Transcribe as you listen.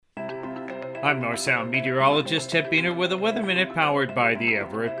I'm North Sound meteorologist Ted Beener with a Weather Minute powered by the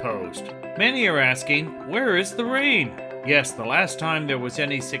Everett Post. Many are asking, where is the rain? Yes, the last time there was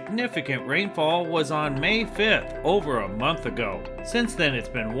any significant rainfall was on May 5th, over a month ago. Since then, it's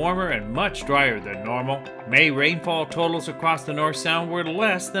been warmer and much drier than normal. May rainfall totals across the North Sound were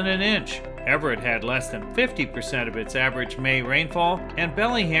less than an inch. Everett had less than 50% of its average May rainfall, and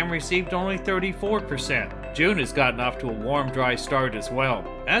Bellingham received only 34%. June has gotten off to a warm, dry start as well.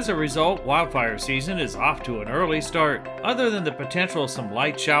 As a result, wildfire season is off to an early start. Other than the potential of some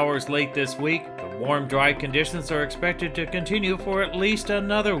light showers late this week, the warm, dry conditions are expected to continue for at least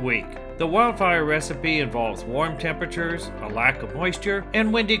another week. The wildfire recipe involves warm temperatures, a lack of moisture,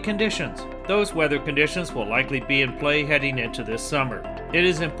 and windy conditions. Those weather conditions will likely be in play heading into this summer. It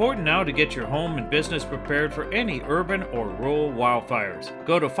is important now to get your home and business prepared for any urban or rural wildfires.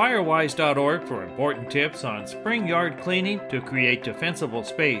 Go to firewise.org for important tips on spring yard cleaning to create defensible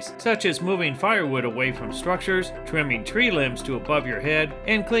space, such as moving firewood away from structures, trimming tree limbs to above your head,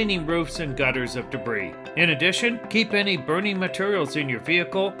 and cleaning roofs and gutters of debris. In addition, keep any burning materials in your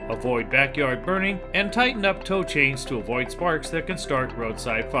vehicle, avoid backyard burning, and tighten up tow chains to avoid sparks that can start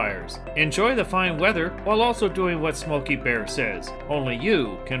roadside fires. Enjoy the fine weather while also doing what Smokey Bear says. Only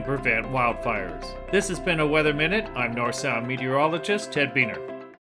you can prevent wildfires. This has been a Weather Minute. I'm North Sound meteorologist Ted Beener.